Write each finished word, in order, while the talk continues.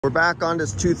We're back on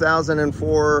this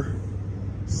 2004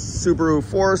 Subaru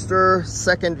Forester,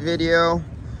 second video.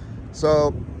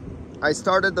 So I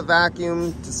started the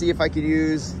vacuum to see if I could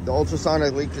use the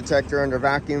ultrasonic leak detector under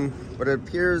vacuum, but it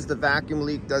appears the vacuum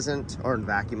leak doesn't, or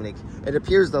vacuum leak, it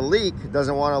appears the leak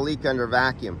doesn't want to leak under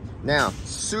vacuum. Now,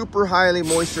 super highly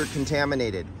moisture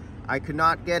contaminated. I could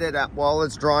not get it at, while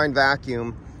it's drawing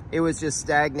vacuum. It was just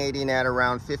stagnating at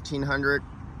around 1500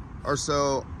 or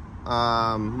so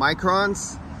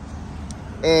microns.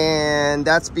 And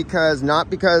that's because,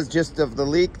 not because just of the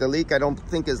leak I don't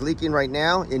think is leaking right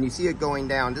now, and you see it going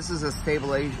down. This is a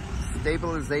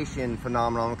stabilization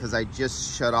phenomenon because I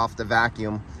just shut off the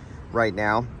vacuum right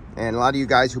now. And a lot of you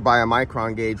guys who buy a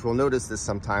micron gauge will notice this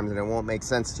sometimes and it won't make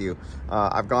sense to you.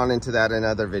 I've gone into that in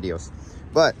other videos.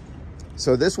 But,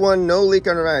 so this one, no leak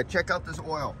under vacuum. Check out this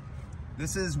oil.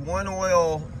 This is one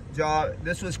oil job.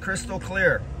 This was crystal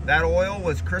clear. That oil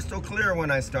was crystal clear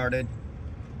when I started.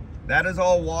 That is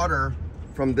all water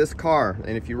from this car.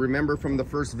 And if you remember from the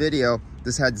first video,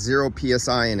 this had 0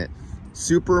 PSI in it.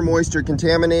 Super moisture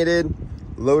contaminated.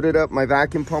 Loaded up my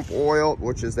vacuum pump oil,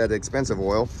 which is that expensive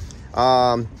oil,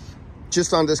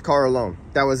 just on this car alone.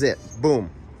 That was it.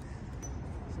 Boom.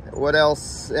 What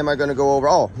else am I going to go over?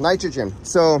 Oh, nitrogen.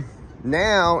 So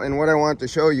now, and what I want to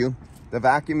show you, the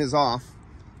vacuum is off.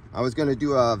 I was going to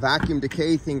do a vacuum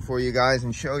decay thing for you guys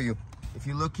and show you. If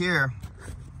you look here,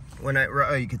 when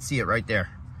oh, you could see it right there,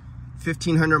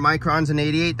 1500 microns and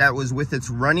 88. That was with its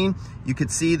running. You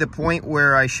could see the point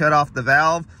where I shut off the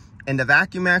valve and the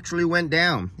vacuum actually went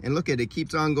down. And look at it,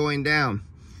 keeps on going down.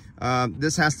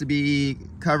 This has to be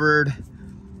covered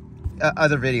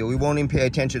other video. We won't even pay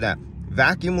attention to that.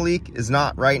 Vacuum leak is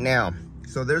not right now.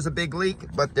 So there's a big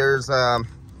leak, but there's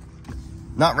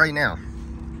not right now.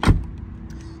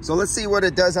 So let's see what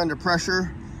it does under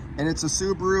pressure. And it's a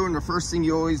Subaru, and the first thing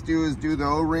you always do is do the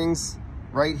O-rings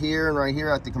right here and right here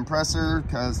at the compressor,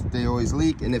 because they always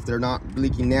leak, and if they're not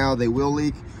leaking now, they will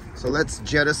leak. So let's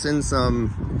jettison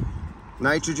some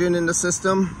nitrogen in the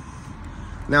system.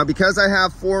 Now, because I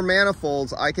have 4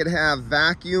 manifolds, I could have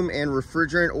vacuum and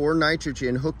refrigerant or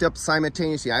nitrogen hooked up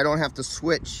simultaneously. I don't have to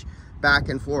switch back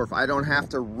and forth. I don't have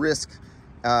to risk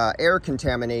air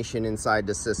contamination inside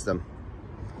the system.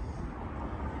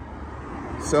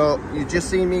 So you just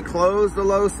seen me close the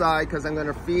low side because I'm going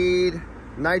to feed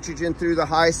nitrogen through the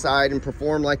high side and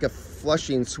perform like a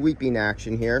flushing sweeping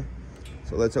action here.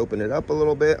 So let's open it up a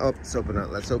little bit. Oh,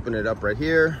 let's open it up right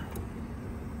here.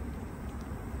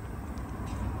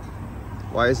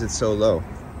 Why is it so low?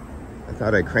 I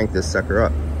thought I cranked this sucker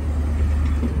up.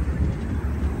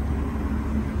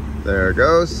 There it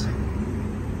goes.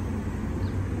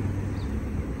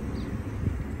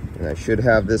 And I should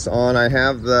have this on. I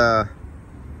have the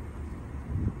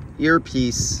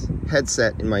earpiece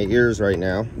headset in my ears right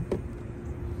now.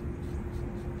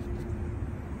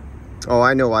 Oh,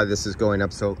 I know why this is going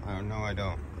up so. Oh, no, I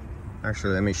don't.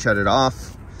 Actually, let me shut it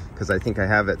off because I think I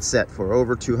have it set for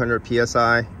over 200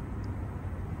 PSI.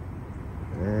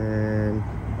 And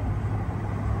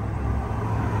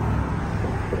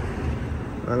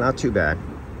well, not too bad.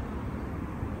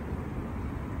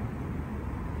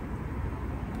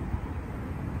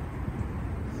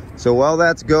 So while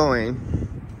that's going,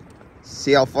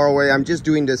 see how far away I'm just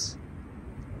doing this.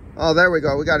 Oh, there we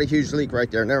go. We got a huge leak right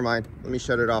there. Never mind. Let me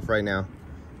shut it off right now.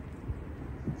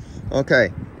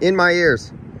 Okay, in my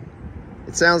ears,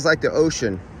 it sounds like the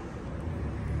ocean.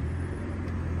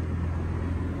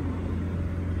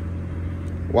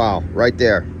 Wow, right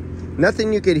there.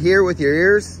 Nothing you could hear with your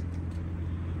ears.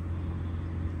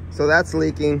 So that's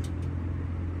leaking.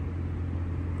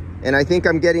 And I think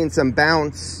I'm getting some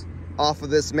bounce off of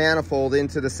this manifold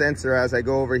into the sensor as I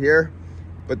go over here.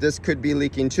 But this could be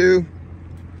leaking too.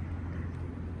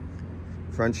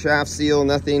 Front shaft seal,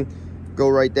 nothing. Go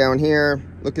right down here.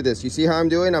 Look at this. You see how I'm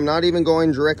doing? I'm not even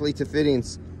going directly to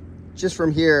fittings. Just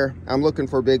from here, I'm looking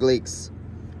for big leaks.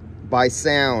 By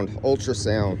sound,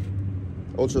 ultrasound,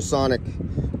 ultrasonic.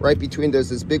 Right between, there's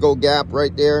this big old gap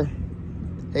right there.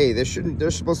 Hey,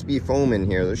 there's supposed to be foam in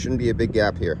here. There shouldn't be a big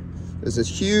gap here. There's this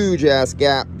huge ass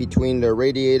gap between the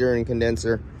radiator and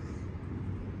condenser.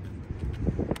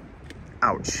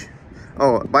 Ouch.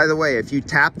 Oh, by the way, if you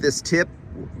tap this tip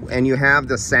and you have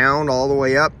the sound all the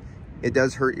way up, it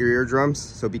does hurt your eardrums,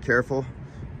 so be careful.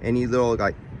 Any little,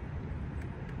 like,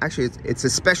 actually it's a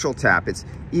special tap. It's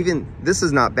even, this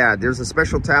is not bad. There's a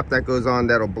special tap that goes on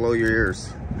that'll blow your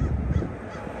ears.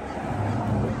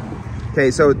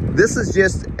 Okay, so this is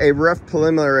just a rough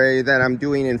preliminary that I'm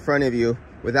doing in front of you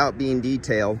without being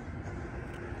detailed.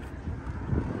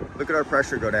 Look at our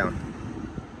pressure go down.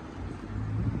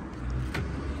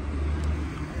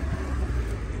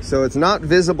 So it's not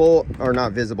visible, or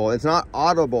not visible, it's not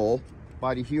audible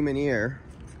by the human ear.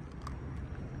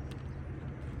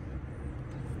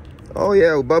 Oh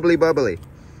yeah, bubbly, bubbly.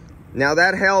 Now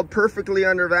that held perfectly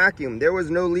under vacuum. There was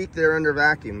no leak there under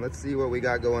vacuum. Let's see what we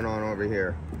got going on over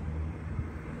here.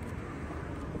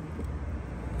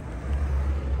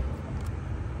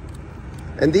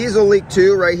 And these will leak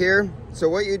too right here. So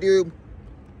what you do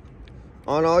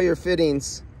on all your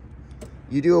fittings,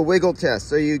 you do a wiggle test.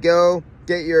 So you go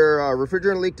get your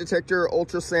refrigerant leak detector,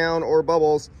 ultrasound, or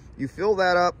bubbles. You fill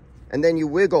that up and then you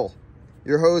wiggle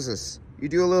your hoses. You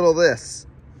do a little of this.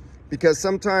 Because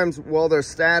sometimes while they're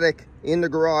static in the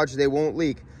garage, they won't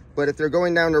leak. But if they're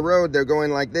going down the road, they're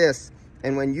going like this.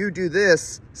 And when you do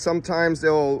this, sometimes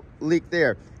they'll leak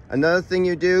there. Another thing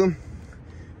you do,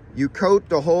 you coat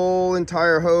the whole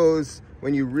entire hose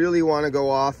when you really want to go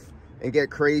off and get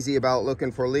crazy about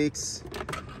looking for leaks.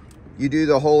 You do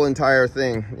the whole entire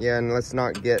thing. Yeah, and let's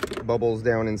not get bubbles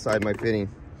down inside my fitting.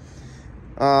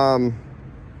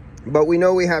 But we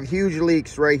know we have huge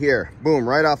leaks right here. Boom,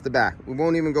 right off the bat. We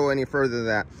won't even go any further than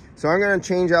that. So I'm gonna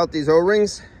change out these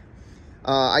O-rings.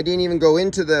 I didn't even go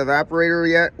into the evaporator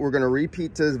yet. We're gonna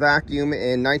repeat this vacuum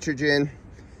in nitrogen.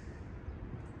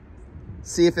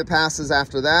 See if it passes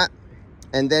after that.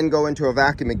 And then go into a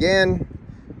vacuum again.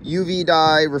 UV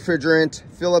dye, refrigerant,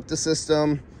 fill up the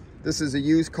system. This is a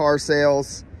used car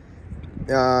sales.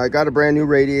 I got a brand new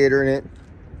radiator in it.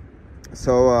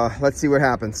 So let's see what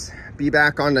happens. Be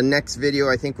back on the next video.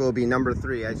 I think will be number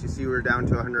 3. As you see, we're down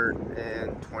to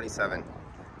 127.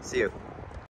 See you.